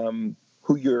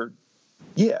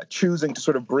 choosing to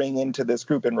sort of bring into this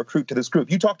group and recruit to this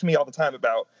group? You talk to me all the time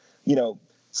about, you know,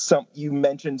 you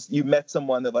mentioned you met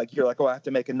someone that like, you're like, oh, I have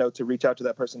to make a note to reach out to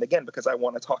that person again because I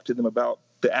want to talk to them about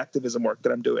the activism work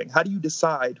that I'm doing. How do you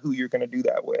decide who you're going to do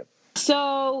that with?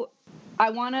 So I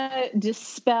want to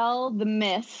dispel the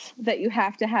myth that you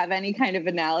have to have any kind of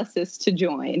analysis to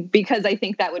join, because I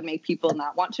think that would make people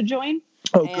not want to join.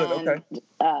 Oh, good.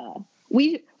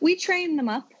 Okay. We train them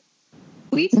up.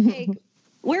 We take,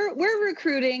 we're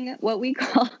recruiting what we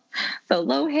call the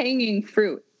low-hanging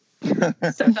fruit.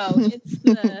 So it's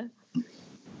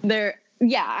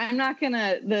I'm not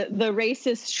gonna, the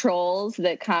racist trolls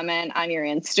that comment on your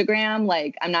Instagram,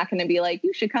 like, I'm not gonna be like,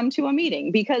 you should come to a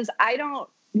meeting, because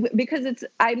it's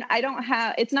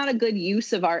not a good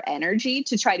use of our energy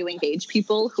to try to engage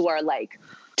people who are like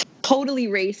totally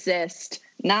racist,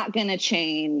 not gonna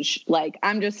change. Like,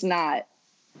 I'm just not,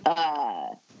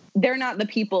 they're not the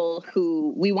people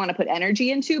who we want to put energy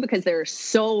into, because there are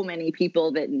so many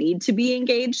people that need to be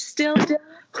engaged still,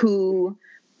 who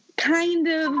kind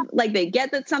of like, they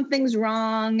get that something's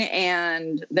wrong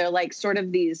and they're like sort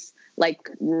of these like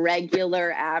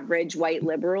regular average white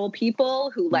liberal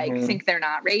people who like think they're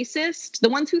not racist. The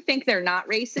ones who think they're not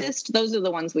racist, those are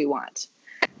the ones we want.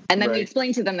 And then we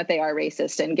explain to them that they are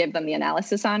racist and give them the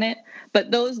analysis on it.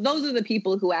 But those are the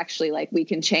people who actually like we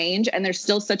can change. And there's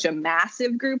still such a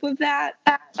massive group of that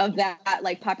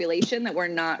like population that we're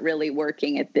not really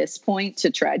working at this point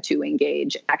to try to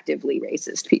engage actively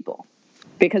racist people,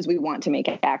 because we want to make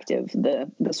it active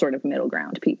the sort of middle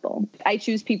ground people. I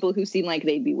choose people who seem like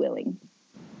they'd be willing.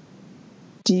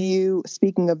 Do you,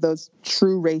 speaking of those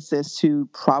true racists who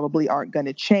probably aren't going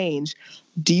to change,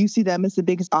 do you see them as the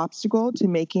biggest obstacle to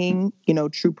making, you know,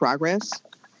 true progress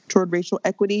toward racial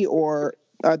equity? Or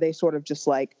are they sort of just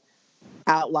like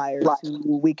outliers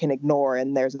who we can ignore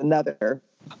and there's another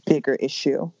bigger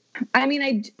issue? I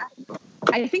mean,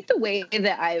 I think the way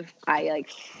that I like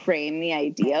frame the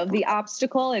idea of the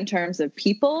obstacle in terms of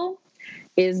people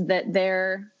is that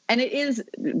and it is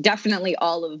definitely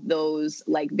all of those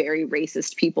like very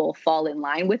racist people fall in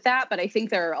line with that. But I think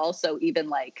there are also even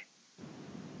like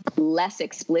less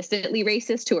explicitly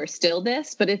racist who are still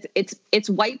this, but it's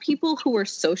white people who are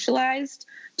socialized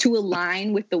to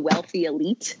align with the wealthy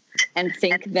elite and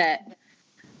think that,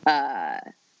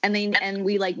 and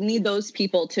we like need those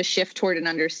people to shift toward an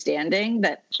understanding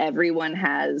that everyone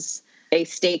has a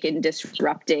stake in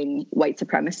disrupting white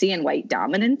supremacy and white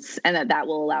dominance, and that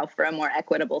will allow for a more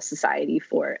equitable society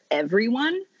for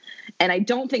everyone. And I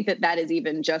don't think that is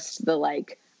even just the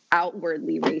like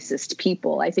outwardly racist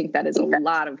people. I think that is a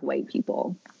lot of white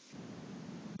people.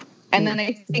 And then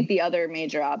I think the other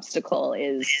major obstacle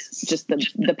is just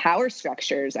the power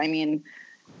structures. I mean,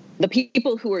 the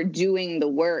people who are doing the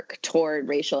work toward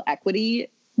racial equity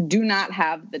do not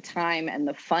have the time and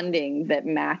the funding that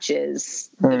matches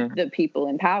the people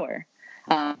in power.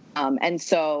 And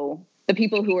so the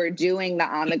people who are doing the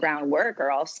on the ground work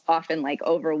are also often like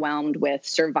overwhelmed with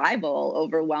survival,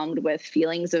 overwhelmed with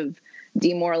feelings of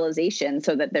demoralization,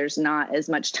 so that there's not as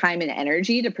much time and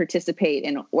energy to participate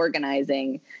in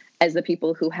organizing as the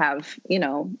people who have, you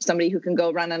know, somebody who can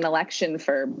go run an election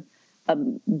for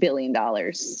 $1 billion.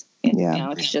 You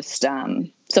know, it's just,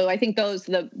 so I think those,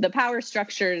 the power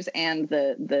structures and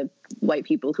the white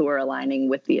people who are aligning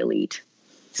with the elite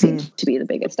seem to be the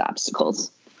biggest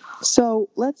obstacles. So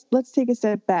let's take a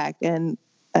step back, and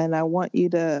I want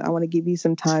to give you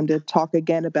some time to talk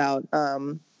again about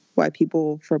White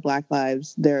People for Black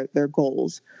Lives, their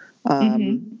goals,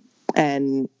 and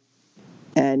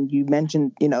you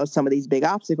mentioned, you know, some of these big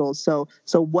obstacles. So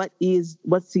what's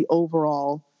the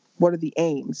overall? What are the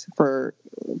aims for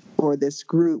this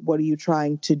group? What are you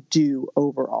trying to do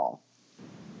overall?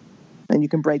 And you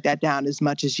can break that down as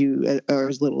much as or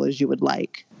as little as you would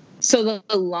like. So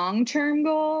the long-term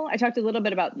goal, I talked a little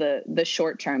bit about the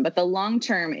short term, but the long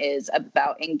term is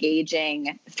about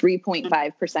engaging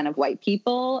 3.5% of white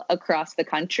people across the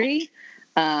country.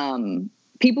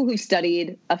 People who've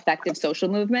studied effective social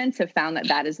movements have found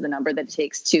that is the number that it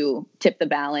takes to tip the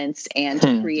balance and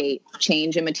to create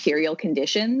change in material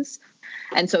conditions.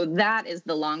 And so that is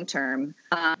the long term.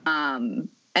 And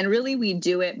really we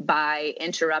do it by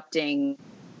interrupting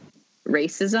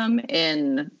racism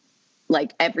in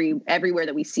like everywhere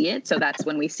that we see it. So that's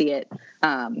when we see it.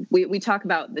 We talk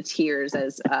about the tiers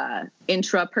as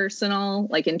intrapersonal,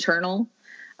 like internal,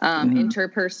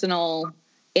 interpersonal,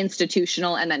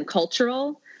 institutional, and then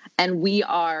cultural. And we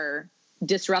are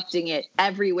disrupting it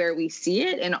everywhere we see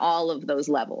it in all of those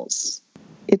levels.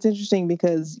 It's interesting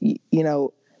because, you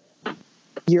know,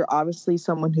 you're obviously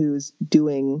someone who's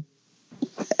doing,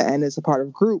 and is a part of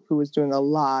a group who is doing a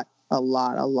lot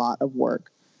of work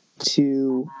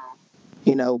to,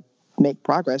 you know, make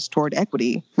progress toward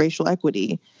equity, racial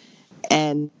equity.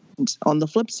 And on the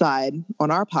flip side, on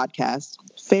our podcast,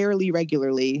 fairly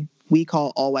regularly, we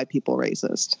call all white people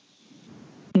racist.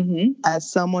 As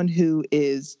someone who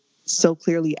is so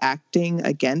clearly acting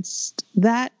against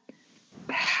that,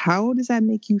 how does that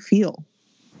make you feel?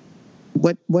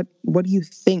 What do you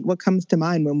think? What comes to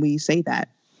mind when we say that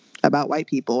about white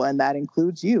people? And that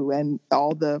includes you and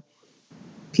all the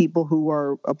people who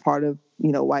are a part of,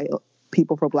 you know, White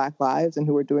People for Black Lives and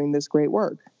who are doing this great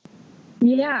work.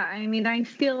 Yeah, I mean, I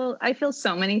feel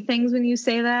so many things when you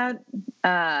say that.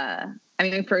 I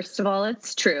mean, first of all,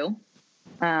 it's true.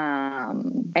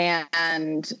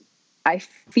 And I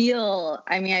feel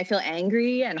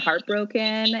angry and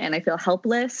heartbroken, and I feel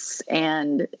helpless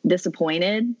and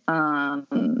disappointed.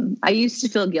 I used to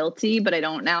feel guilty, but I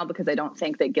don't now, because I don't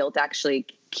think that guilt actually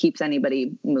keeps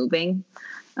anybody moving.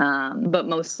 But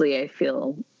mostly I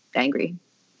feel angry.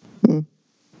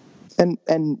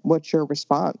 And what's your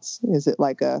response? Is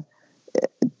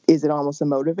it almost a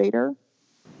motivator?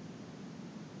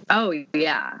 Oh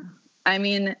yeah. I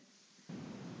mean,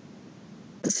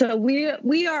 so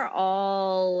we are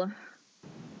all,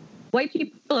 white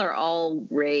people are all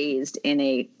raised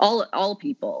in all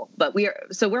people, but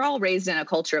we're all raised in a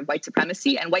culture of white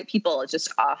supremacy, and white people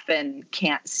just often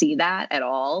can't see that at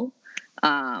all.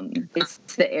 It's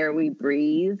the air we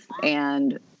breathe,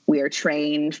 and we are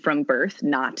trained from birth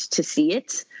not to see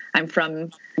it. I'm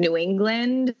from New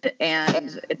England,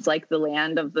 and it's like the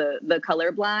land of the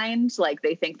colorblind. Like,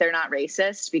 they think they're not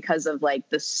racist because of like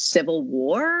the Civil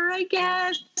War, I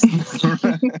guess.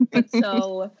 But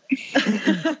so,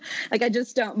 like, I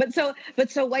just don't.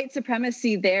 But so white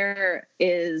supremacy there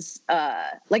is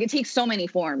like, it takes so many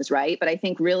forms, right? But I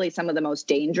think really some of the most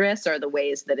dangerous are the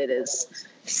ways that it is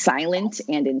silent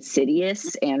and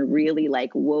insidious and really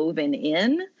like woven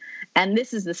in. And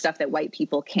this is the stuff that white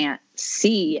people can't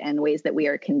see, and ways that we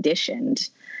are conditioned.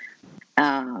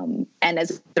 And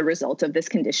as the result of this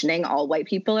conditioning, all white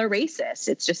people are racist.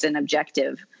 It's just an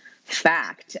objective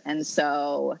fact. And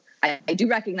so I do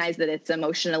recognize that it's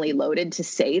emotionally loaded to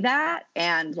say that.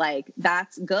 And like,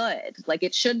 that's good. Like,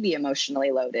 it should be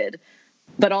emotionally loaded.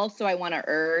 But also I want to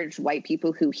urge white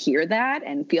people who hear that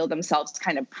and feel themselves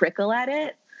kind of prickle at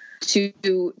it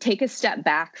to take a step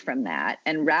back from that,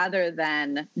 and rather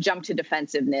than jump to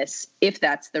defensiveness, if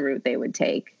that's the route they would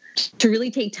take, to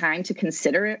really take time to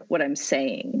consider what I'm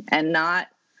saying, and not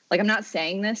like, I'm not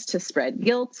saying this to spread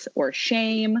guilt or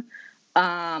shame,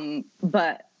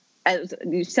 but as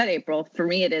you said, April, for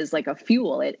me, it is like a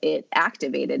fuel. It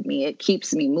activated me. It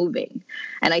keeps me moving.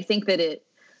 And I think that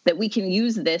we can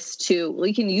use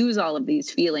all of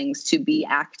these feelings to be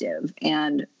active,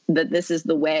 and that this is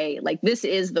the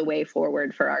way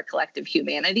forward for our collective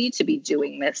humanity to be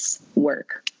doing this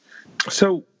work.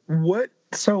 So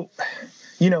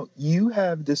you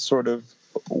have this sort of,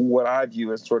 what I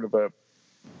view as sort of a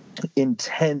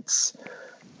intense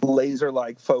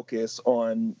laser-like focus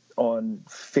on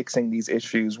fixing these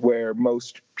issues, where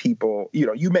most people,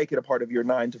 you make it a part of your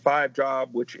 9-to-5 job,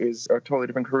 which is a totally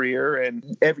different career,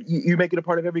 and you make it a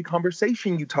part of every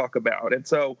conversation you talk about. And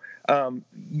so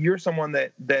you're someone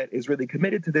that is really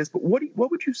committed to this. But what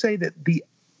would you say that the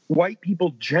white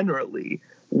people generally,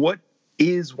 what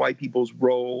is white people's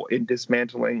role in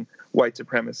dismantling white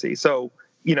supremacy? So,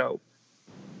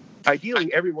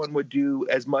 ideally, everyone would do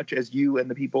as much as you and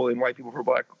the people in White People for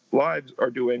Black Lives are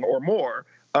doing, or more.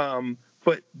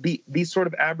 But these sort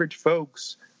of average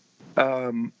folks,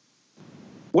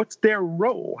 what's their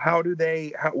role?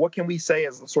 What can we say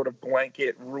as a sort of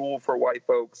blanket rule for white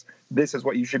folks? This is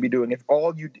what you should be doing. If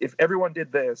everyone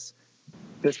did this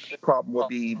problem would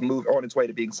be moved on its way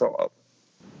to being solved.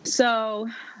 So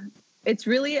it's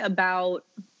really about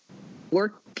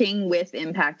working with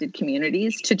impacted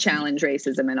communities to challenge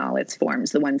racism in all its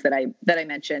forms, the ones that I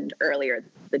mentioned earlier,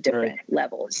 the different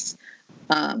levels.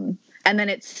 And then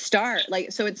it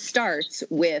starts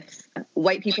with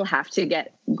white people have to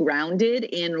get grounded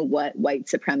in what white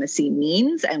supremacy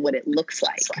means and what it looks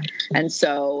like. And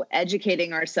so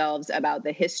educating ourselves about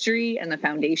the history and the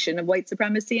foundation of white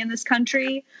supremacy in this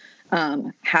country,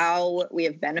 how we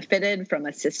have benefited from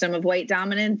a system of white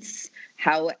dominance,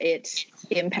 how it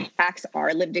impacts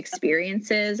our lived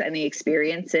experiences and the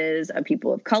experiences of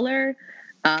people of color,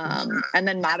 and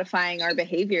then modifying our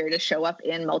behavior to show up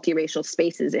in multiracial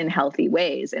spaces in healthy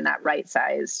ways, in that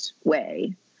right-sized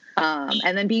way.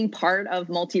 And then being part of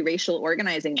multiracial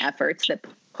organizing efforts that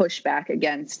push back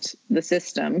against the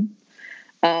system.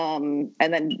 And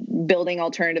then building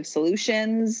alternative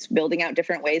solutions, building out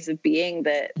different ways of being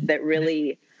that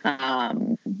really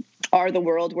are the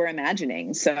world we're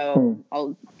imagining. So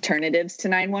alternatives to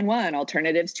 911,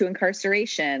 alternatives to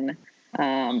incarceration,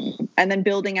 and then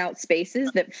building out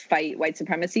spaces that fight white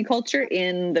supremacy culture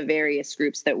in the various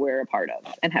groups that we're a part of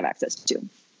and have access to.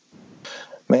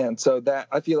 Man, so that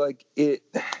I feel like it,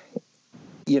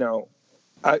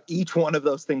 each one of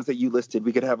those things that you listed,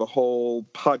 we could have a whole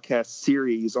podcast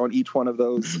series on each one of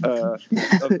those.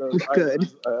 Good.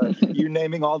 You're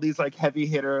naming all these like heavy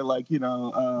hitter,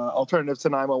 alternatives to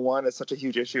 911 is such a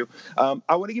huge issue.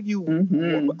 I want to give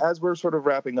you, as we're sort of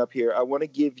wrapping up here, I want to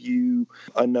give you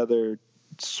another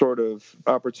sort of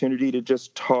opportunity to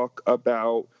just talk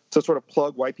about, to sort of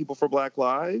plug White People for Black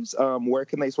Lives. Where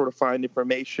can they sort of find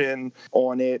information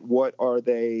on it? What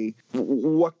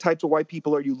types of white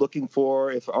people are you looking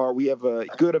for? We have a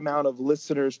good amount of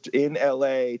listeners in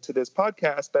LA to this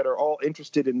podcast that are all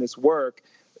interested in this work.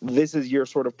 This is your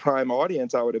sort of prime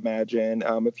audience, I would imagine,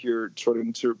 if you're sort of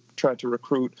trying to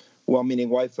recruit well-meaning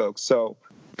white folks. So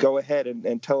go ahead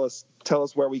and tell us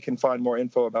where we can find more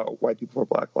info about White People for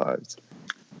Black Lives.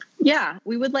 Yeah,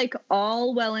 we would like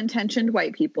all well-intentioned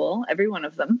white people, every one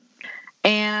of them.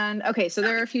 And okay, so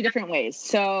there are a few different ways.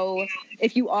 So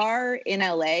if you are in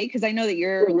LA, because I know that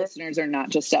your listeners are not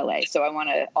just LA, so I want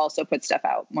to also put stuff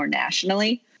out more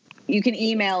nationally. You can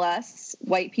email us,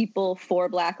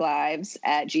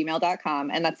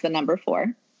 whitepeopleforblacklives@gmail.com, and that's the number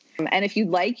 4. And if you'd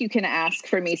like, you can ask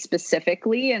for me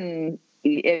specifically, and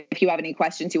if you have any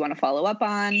questions you want to follow up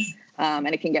on, and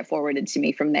it can get forwarded to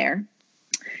me from there.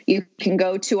 You can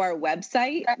go to our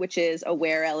website, which is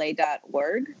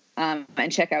awarela.org,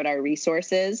 and check out our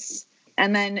resources.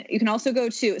 And then you can also go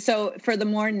so for the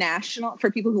more national,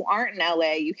 for people who aren't in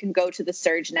LA, you can go to the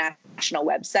Surge National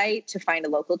website to find a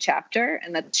local chapter,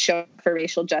 and that's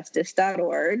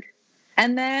showforracialjustice.org.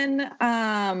 And then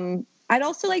I'd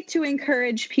also like to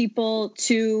encourage people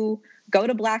to go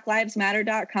to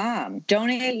blacklivesmatter.com,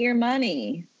 donate your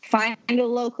money, find a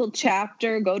local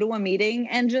chapter, go to a meeting,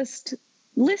 and just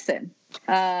listen,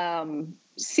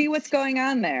 see what's going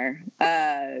on there.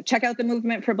 Check out the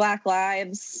Movement for Black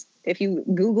Lives. If you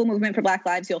Google Movement for Black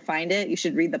Lives, you'll find it. You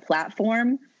should read the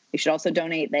platform. You should also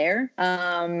donate there.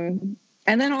 And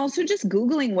then also just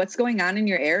Googling what's going on in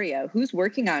your area. Who's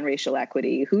working on racial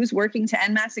equity? Who's working to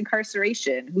end mass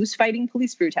incarceration? Who's fighting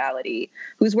police brutality?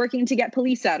 Who's working to get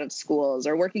police out of schools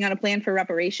or working on a plan for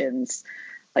reparations?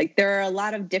 Like, there are a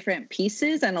lot of different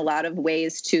pieces and a lot of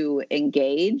ways to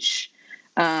engage.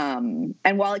 And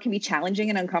while it can be challenging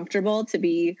and uncomfortable to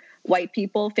be white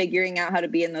people figuring out how to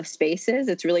be in those spaces,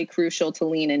 it's really crucial to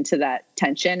lean into that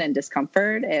tension and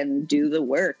discomfort and do the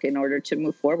work in order to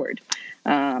move forward.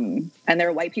 And there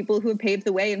are white people who have paved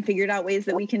the way and figured out ways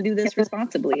that we can do this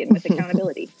responsibly and with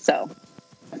accountability. So,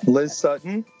 Liz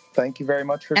Sutton, thank you very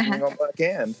much for being on Black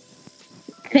And.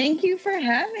 Thank you for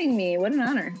having me. What an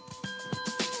honor.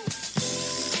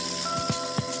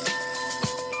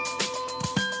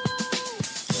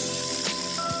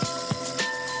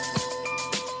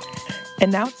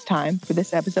 And now it's time for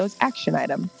this episode's action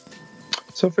item.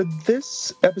 So for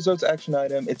this episode's action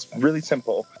item, it's really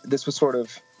simple. This was sort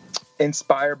of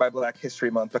inspired by Black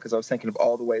History Month because I was thinking of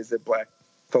all the ways that Black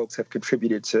folks have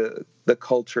contributed to the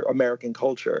culture, American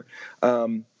culture.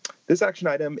 This action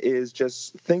item is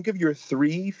just think of your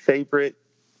 3 favorite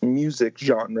music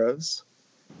genres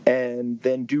and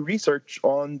then do research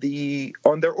on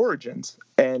their origins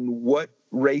and what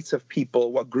race of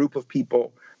people, what group of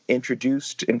people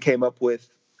introduced and came up with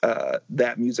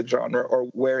that music genre, or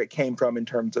where it came from in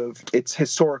terms of its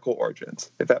historical origins,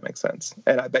 if that makes sense.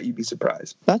 And I bet you'd be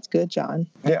surprised. That's good, John.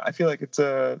 Yeah, I feel like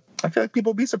people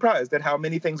will be surprised at how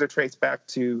many things are traced back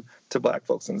to Black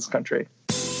folks in this country.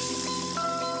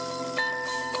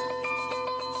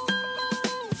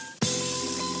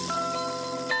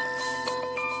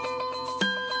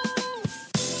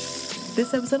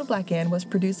 This episode of Black And was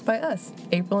produced by us,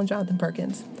 April and Jonathan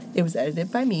Perkins. It was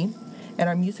edited by me, and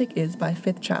our music is by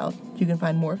Fifth Child. You can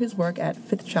find more of his work at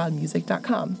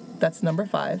fifthchildmusic.com. That's number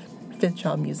 5,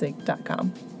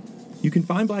 fifthchildmusic.com. You can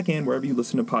find Black And wherever you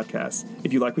listen to podcasts.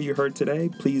 If you like what you heard today,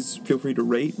 please feel free to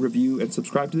rate, review, and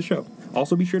subscribe to the show.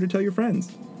 Also, be sure to tell your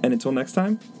friends. And until next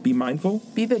time, be mindful,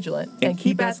 be vigilant, and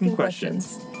keep asking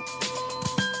questions.